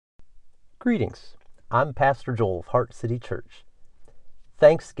Greetings. I'm Pastor Joel of Heart City Church.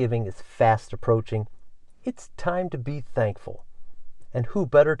 Thanksgiving is fast approaching. It's time to be thankful. And who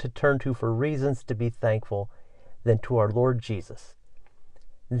better to turn to for reasons to be thankful than to our Lord Jesus?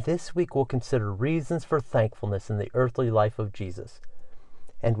 This week we'll consider reasons for thankfulness in the earthly life of Jesus.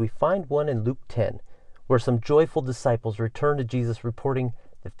 And we find one in Luke 10, where some joyful disciples return to Jesus reporting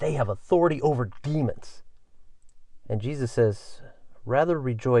that they have authority over demons. And Jesus says, "Rather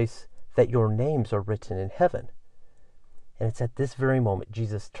rejoice that your names are written in heaven." And it's at this very moment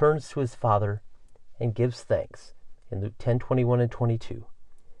Jesus turns to his Father and gives thanks in Luke 10:21 and 22.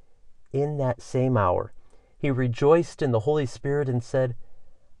 In that same hour, he rejoiced in the Holy Spirit and said,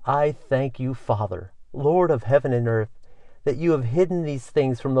 "I thank you, Father, Lord of heaven and earth, that you have hidden these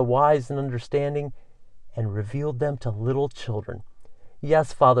things from the wise and understanding and revealed them to little children.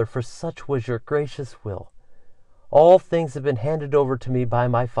 Yes, Father, for such was your gracious will. All things have been handed over to me by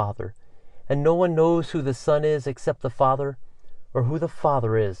my Father, and no one knows who the Son is except the Father, or who the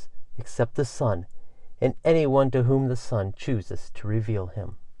Father is except the Son, and anyone to whom the Son chooses to reveal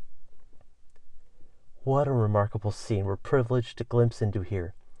him." What a remarkable scene we're privileged to glimpse into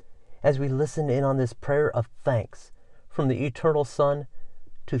here, as we listen in on this prayer of thanks from the eternal Son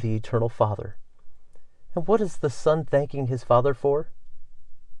to the eternal Father. And what is the Son thanking his Father for?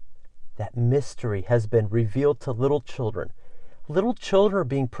 That mystery has been revealed to little children. Little children are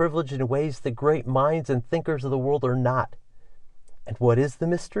being privileged in ways that great minds and thinkers of the world are not. And what is the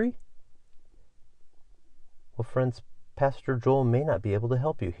mystery? Well, friends, Pastor Joel may not be able to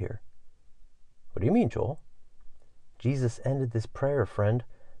help you here. What do you mean, Joel? Jesus ended this prayer, friend,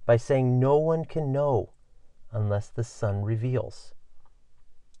 by saying no one can know unless the Son reveals.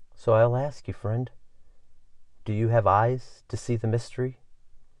 So I'll ask you, friend, do you have eyes to see the mystery?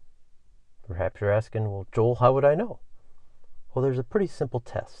 Perhaps you're asking, well, Joel, how would I know? Well, there's a pretty simple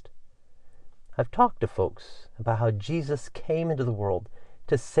test. I've talked to folks about how Jesus came into the world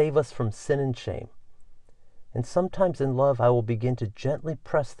to save us from sin and shame. And sometimes in love, I will begin to gently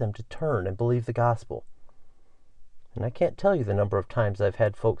press them to turn and believe the gospel. And I can't tell you the number of times I've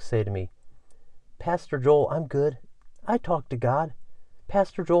had folks say to me, "Pastor Joel, I'm good. I talk to God.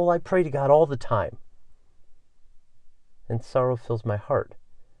 Pastor Joel, I pray to God all the time." And sorrow fills my heart,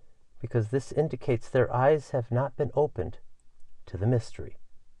 because this indicates their eyes have not been opened to the mystery.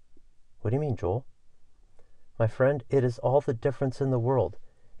 What do you mean, Joel? My friend, it is all the difference in the world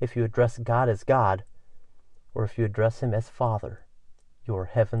if you address God as God, or if you address him as Father, your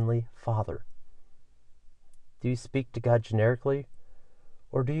heavenly Father. Do you speak to God generically,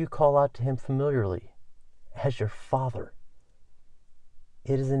 or do you call out to him familiarly as your Father?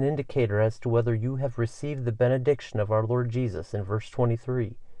 It is an indicator as to whether you have received the benediction of our Lord Jesus in verse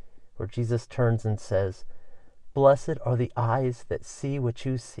 23, where Jesus turns and says, "Blessed are the eyes that see what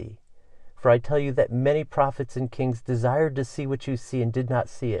you see. For I tell you that many prophets and kings desired to see what you see and did not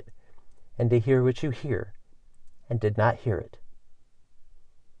see it, and to hear what you hear and did not hear it."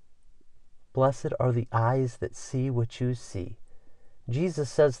 Blessed are the eyes that see what you see. Jesus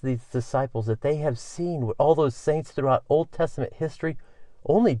says to these disciples that they have seen what all those saints throughout Old Testament history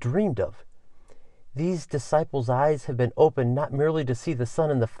only dreamed of. These disciples' eyes have been opened not merely to see the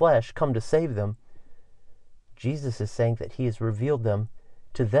Son in the flesh come to save them. Jesus is saying that he has revealed them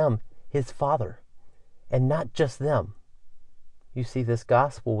to them, his Father, and not just them. You see, this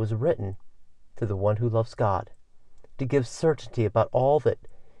gospel was written to the one who loves God, to give certainty about all that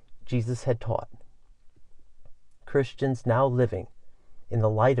Jesus had taught. Christians now living in the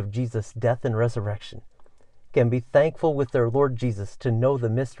light of Jesus' death and resurrection can be thankful with their Lord Jesus to know the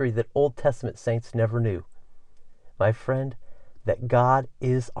mystery that Old Testament saints never knew. My friend, that God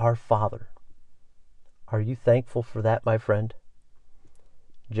is our Father. Are you thankful for that, my friend?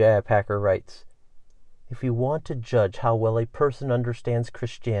 J.I. Packer writes, "If you want to judge how well a person understands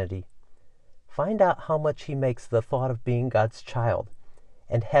Christianity, find out how much he makes the thought of being God's child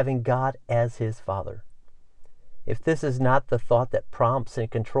and having God as his Father. If this is not the thought that prompts and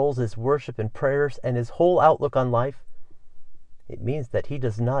controls his worship and prayers and his whole outlook on life, it means that he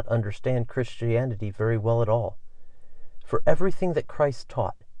does not understand Christianity very well at all. For everything that Christ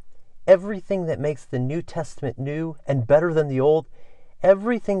taught, everything that makes the New Testament new and better than the Old,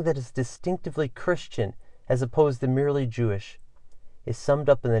 everything that is distinctively Christian as opposed to merely Jewish, is summed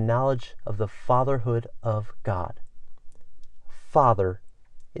up in the knowledge of the fatherhood of God." Father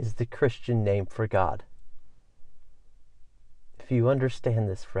is the Christian name for God. If you understand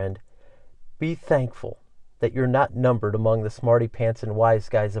this, friend, be thankful that you're not numbered among the smarty pants and wise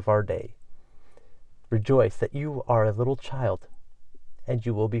guys of our day. Rejoice that you are a little child, and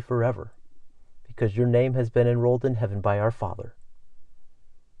you will be forever, because your name has been enrolled in heaven by our Father.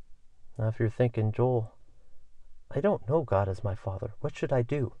 Now, if you're thinking, Joel, I don't know God as my Father. What should I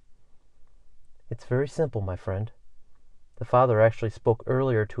do? It's very simple, my friend. The Father actually spoke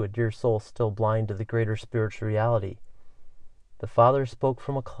earlier to a dear soul still blind to the greater spiritual reality. The Father spoke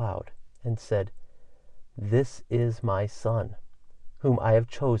from a cloud and said, "This is my Son, whom I have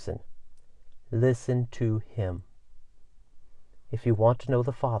chosen. Listen to him." If you want to know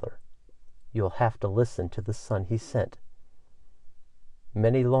the Father, you'll have to listen to the Son he sent.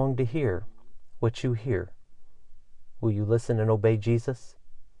 Many long to hear what you hear. Will you listen and obey Jesus?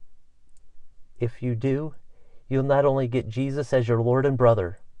 If you do, you'll not only get Jesus as your Lord and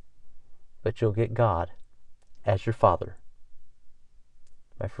brother, but you'll get God as your Father.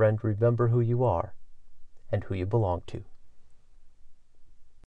 My friend, remember who you are and who you belong to.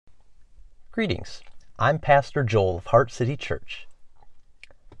 Greetings. I'm Pastor Joel of Heart City Church.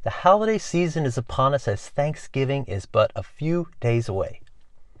 The holiday season is upon us as Thanksgiving is but a few days away.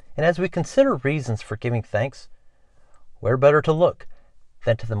 And as we consider reasons for giving thanks, where better to look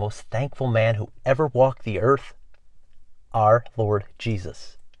than to the most thankful man who ever walked the earth, our Lord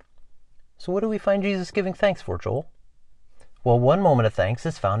Jesus. So what do we find Jesus giving thanks for, Joel? Well, one moment of thanks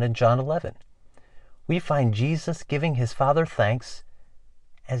is found in John 11. We find Jesus giving his Father thanks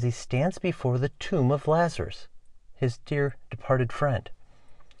as he stands before the tomb of Lazarus, his dear departed friend.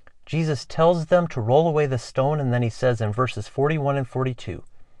 Jesus tells them to roll away the stone, and then he says in verses 41 and 42,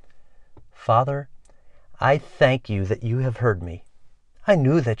 "Father, I thank you that you have heard me. I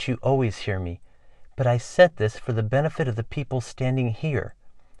knew that you always hear me, but I said this for the benefit of the people standing here,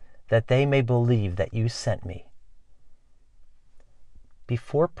 that they may believe that you sent me."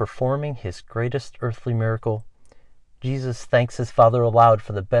 Before performing his greatest earthly miracle, Jesus thanks his Father aloud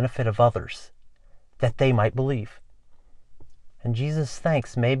for the benefit of others, that they might believe. And Jesus'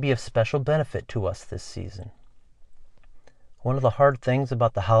 thanks may be of special benefit to us this season. One of the hard things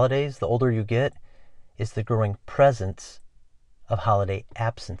about the holidays, the older you get, is the growing presence of holiday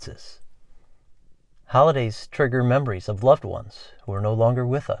absences. Holidays trigger memories of loved ones who are no longer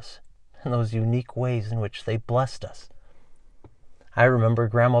with us, and those unique ways in which they blessed us. I remember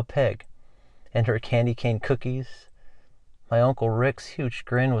Grandma Peg and her candy cane cookies. My Uncle Rick's huge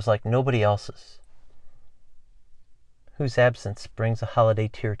grin was like nobody else's. Whose absence brings a holiday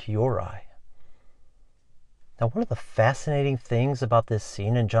tear to your eye? Now, one of the fascinating things about this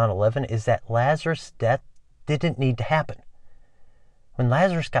scene in John 11 is that Lazarus' death didn't need to happen. When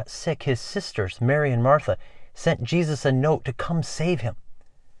Lazarus got sick, his sisters, Mary and Martha, sent Jesus a note to come save him.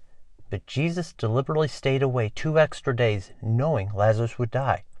 But Jesus deliberately stayed away 2 extra days, knowing Lazarus would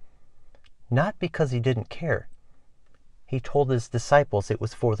die. Not because he didn't care. He told his disciples it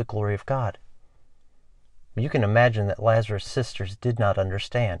was for the glory of God. You can imagine that Lazarus' sisters did not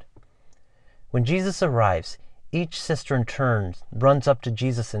understand. When Jesus arrives, each sister in turn runs up to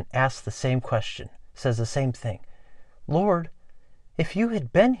Jesus and asks the same question, says the same thing. "Lord, if you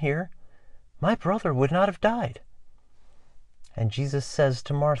had been here, my brother would not have died." And Jesus says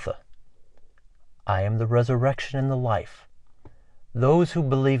to Martha, "I am the resurrection and the life. Those who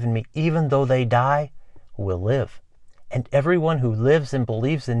believe in me, even though they die, will live. And everyone who lives and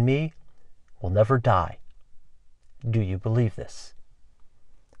believes in me will never die. Do you believe this?"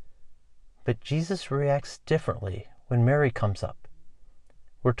 But Jesus reacts differently when Mary comes up.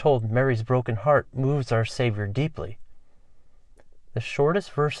 We're told Mary's broken heart moves our Savior deeply. The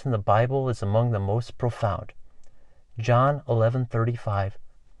shortest verse in the Bible is among the most profound. John 11:35.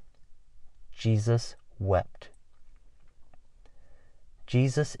 Jesus wept.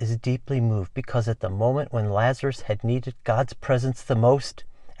 Jesus is deeply moved because at the moment when Lazarus had needed God's presence the most,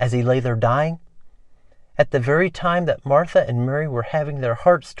 as he lay there dying, at the very time that Martha and Mary were having their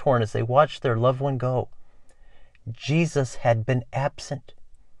hearts torn as they watched their loved one go, Jesus had been absent.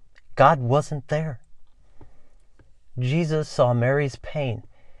 God wasn't there. Jesus saw Mary's pain,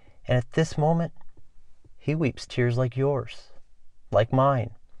 and at this moment, he weeps tears like yours, like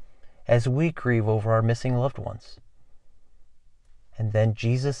mine, as we grieve over our missing loved ones. And then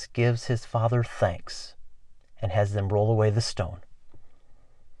Jesus gives his Father thanks and has them roll away the stone.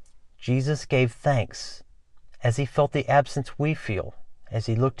 Jesus gave thanks as he felt the absence we feel as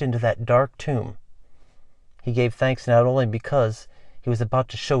he looked into that dark tomb. He gave thanks not only because he was about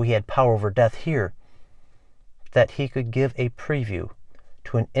to show he had power over death here, but that he could give a preview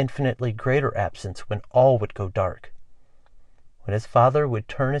to an infinitely greater absence when all would go dark, when his Father would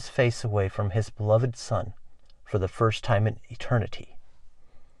turn his face away from his beloved Son for the first time in eternity.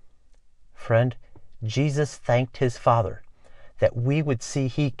 Friend, Jesus thanked his Father that we would see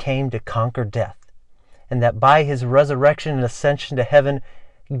he came to conquer death, and that by his resurrection and ascension to heaven,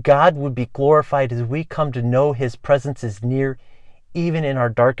 God would be glorified as we come to know his presence is near, even in our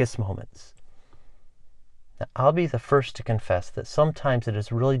darkest moments. Now, I'll be the first to confess that sometimes it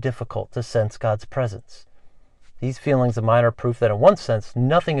is really difficult to sense God's presence. These feelings of mine are proof that in one sense,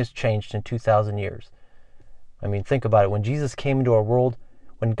 nothing has changed in 2,000 years. I mean, think about it. When Jesus came into our world,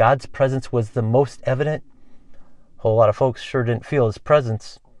 when God's presence was the most evident, a whole lot of folks sure didn't feel his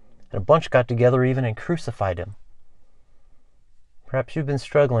presence, and a bunch got together even and crucified him. Perhaps you've been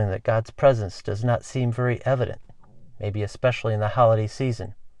struggling that God's presence does not seem very evident, maybe especially in the holiday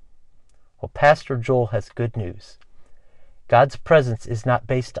season. Well, Pastor Joel has good news. God's presence is not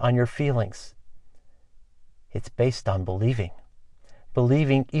based on your feelings. It's based on believing.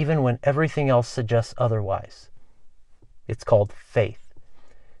 Believing even when everything else suggests otherwise. It's called faith.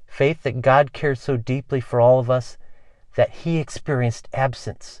 Faith that God cares so deeply for all of us that he experienced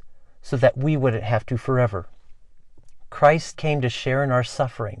absence so that we wouldn't have to forever. Christ came to share in our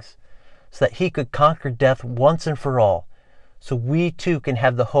sufferings so that he could conquer death once and for all, so we too can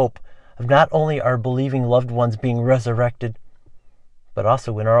have the hope of not only our believing loved ones being resurrected, but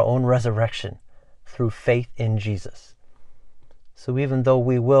also in our own resurrection through faith in Jesus. So even though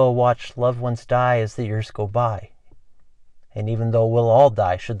we will watch loved ones die as the years go by, and even though we'll all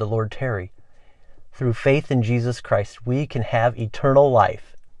die should the Lord tarry, through faith in Jesus Christ, we can have eternal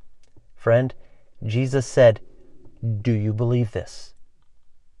life. Friend, Jesus said, "Do you believe this?"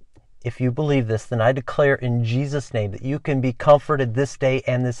 If you believe this, then I declare in Jesus' name that you can be comforted this day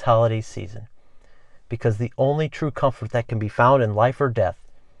and this holiday season. Because the only true comfort that can be found in life or death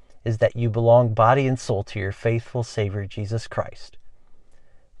is that you belong body and soul to your faithful Savior, Jesus Christ.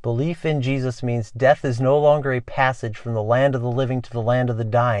 Belief in Jesus means death is no longer a passage from the land of the living to the land of the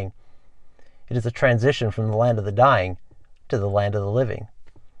dying. It is a transition from the land of the dying to the land of the living.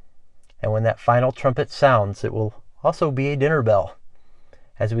 And when that final trumpet sounds, it will also be a dinner bell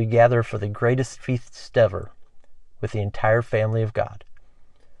as we gather for the greatest feast ever with the entire family of God.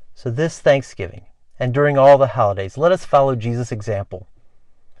 So this Thanksgiving, and during all the holidays, let us follow Jesus' example,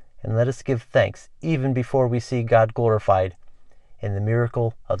 and let us give thanks even before we see God glorified in the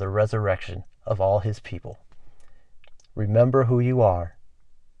miracle of the resurrection of all his people. Remember who you are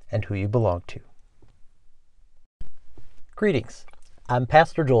and who you belong to. Greetings. I'm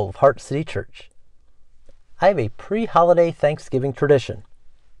Pastor Joel of Heart City Church. I have a pre-holiday Thanksgiving tradition.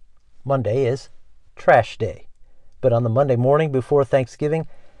 Monday is trash day, but on the Monday morning before Thanksgiving,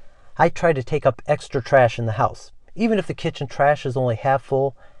 I try to take up extra trash in the house. Even if the kitchen trash is only half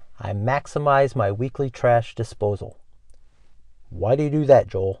full, I maximize my weekly trash disposal. Why do you do that,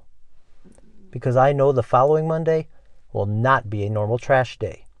 Joel? Because I know the following Monday will not be a normal trash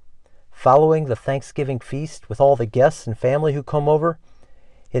day. Following the Thanksgiving feast with all the guests and family who come over,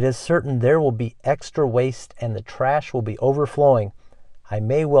 it is certain there will be extra waste and the trash will be overflowing. I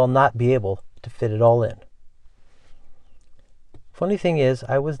may well not be able to fit it all in. Funny thing is,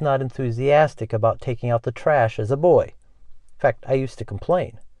 I was not enthusiastic about taking out the trash as a boy. In fact, I used to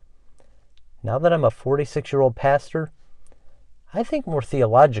complain. Now that I'm a 46-year-old pastor, I think more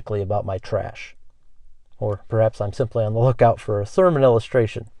theologically about my trash. Or perhaps I'm simply on the lookout for a sermon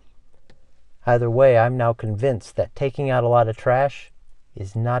illustration. Either way, I'm now convinced that taking out a lot of trash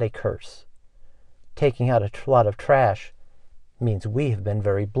is not a curse. Taking out a lot of trash means we have been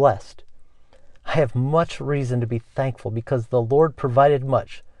very blessed. I have much reason to be thankful because the Lord provided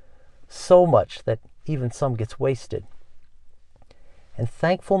much, so much that even some gets wasted. And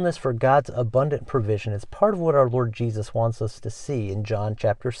thankfulness for God's abundant provision is part of what our Lord Jesus wants us to see in John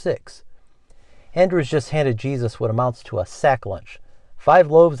chapter 6. Andrew's just handed Jesus what amounts to a sack lunch,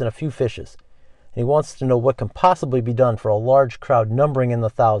 5 loaves and a few fishes. And he wants to know what can possibly be done for a large crowd numbering in the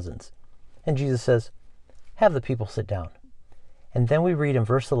thousands. And Jesus says, "Have the people sit down." And then we read in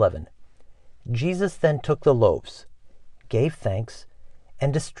verse 11, Jesus then took the loaves, gave thanks,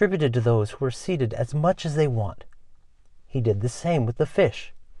 and distributed to those who were seated as much as they want. He did the same with the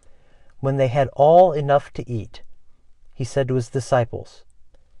fish. When they had all enough to eat, he said to his disciples,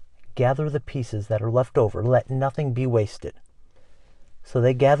 "Gather the pieces that are left over, let nothing be wasted." So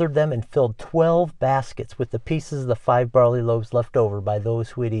they gathered them and filled 12 baskets with the pieces of the 5 barley loaves left over by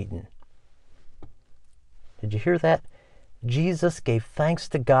those who had eaten. Did you hear that? Jesus gave thanks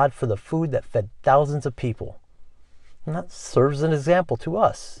to God for the food that fed thousands of people. And that serves an example to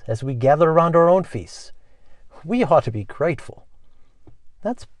us as we gather around our own feasts. We ought to be grateful.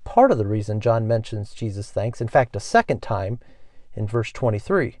 That's part of the reason John mentions Jesus' thanks. In fact, a second time in verse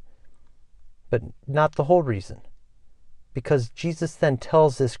 23. But not the whole reason. Because Jesus then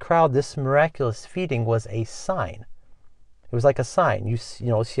tells this crowd this miraculous feeding was a sign. It was like a sign. You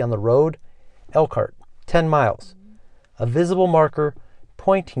see on the road, Elkhart, 10 miles. A visible marker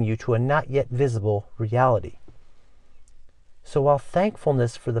pointing you to a not yet visible reality. So while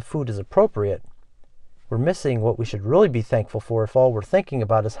thankfulness for the food is appropriate, we're missing what we should really be thankful for if all we're thinking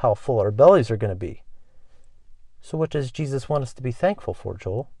about is how full our bellies are going to be. So what does Jesus want us to be thankful for,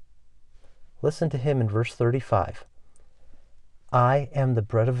 Joel? Listen to him in verse 35. I am the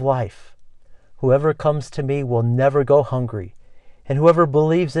bread of life. Whoever comes to me will never go hungry, and whoever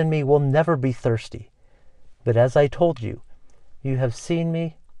believes in me will never be thirsty. But as I told you, you have seen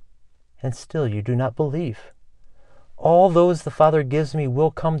me, and still you do not believe. All those the Father gives me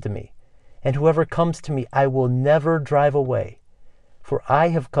will come to me, and whoever comes to me I will never drive away. For I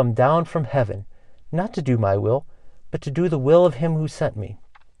have come down from heaven, not to do my will, but to do the will of him who sent me.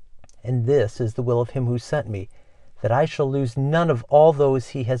 And this is the will of him who sent me, that I shall lose none of all those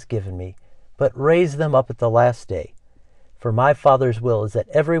he has given me, but raise them up at the last day. For my Father's will is that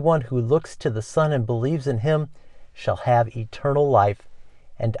everyone who looks to the Son and believes in him shall have eternal life,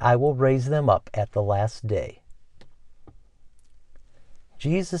 and I will raise them up at the last day.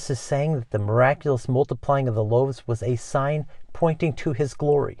 Jesus is saying that the miraculous multiplying of the loaves was a sign pointing to his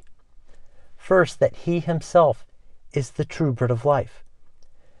glory. First, that he himself is the true bread of life.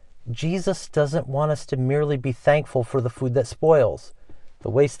 Jesus doesn't want us to merely be thankful for the food that spoils, the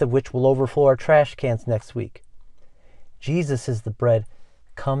waste of which will overflow our trash cans next week. Jesus is the bread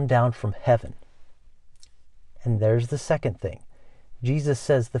come down from heaven. And there's the second thing. Jesus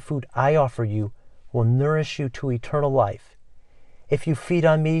says the food I offer you will nourish you to eternal life. If you feed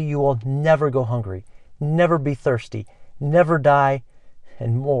on me, you will never go hungry, never be thirsty, never die,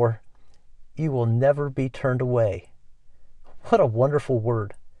 and more, you will never be turned away. What a wonderful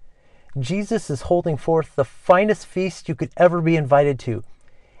word. Jesus is holding forth the finest feast you could ever be invited to,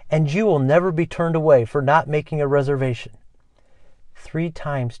 and you will never be turned away for not making a reservation. 3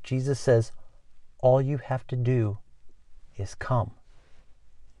 times Jesus says, all you have to do is come.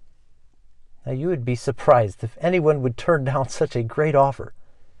 Now you would be surprised if anyone would turn down such a great offer.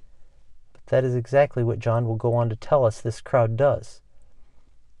 But that is exactly what John will go on to tell us this crowd does.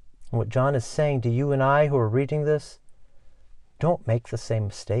 And what John is saying to you and I who are reading this, don't make the same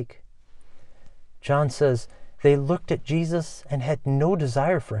mistake. John says they looked at Jesus and had no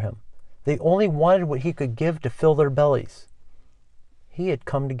desire for him. They only wanted what he could give to fill their bellies. He had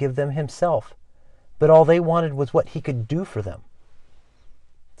come to give them himself, but all they wanted was what he could do for them.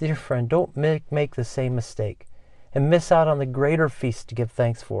 Dear friend, don't make the same mistake and miss out on the greater feast to give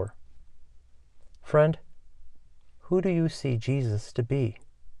thanks for. Friend, who do you see Jesus to be?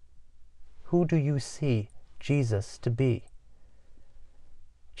 Who do you see Jesus to be?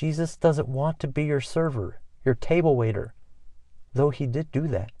 Jesus doesn't want to be your server, your table waiter, though he did do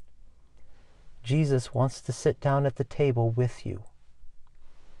that. Jesus wants to sit down at the table with you.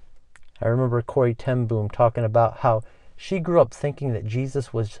 I remember Corrie ten Boom talking about how she grew up thinking that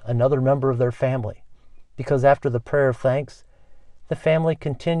Jesus was another member of their family, because after the prayer of thanks, the family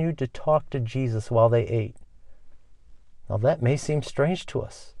continued to talk to Jesus while they ate. Now that may seem strange to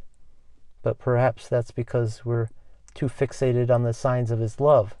us, but perhaps that's because we're too fixated on the signs of his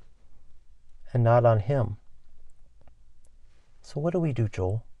love and not on him. So what do we do,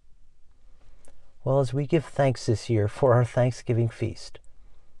 Joel? Well, as we give thanks this year for our Thanksgiving feast,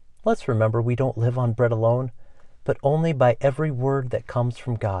 let's remember we don't live on bread alone, but only by every word that comes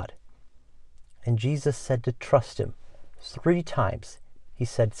from God. And Jesus said to trust him 3 times. He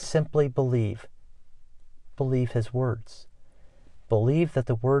said, simply believe. Believe his words. Believe that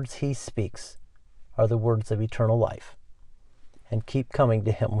the words he speaks are the words of eternal life. And keep coming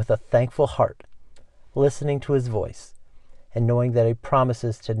to him with a thankful heart, listening to his voice, and knowing that he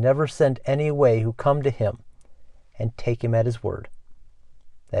promises to never send any away who come to him, and take him at his word,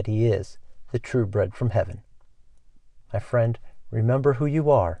 that he is the true bread from heaven. My friend, remember who you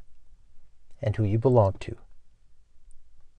are and who you belong to.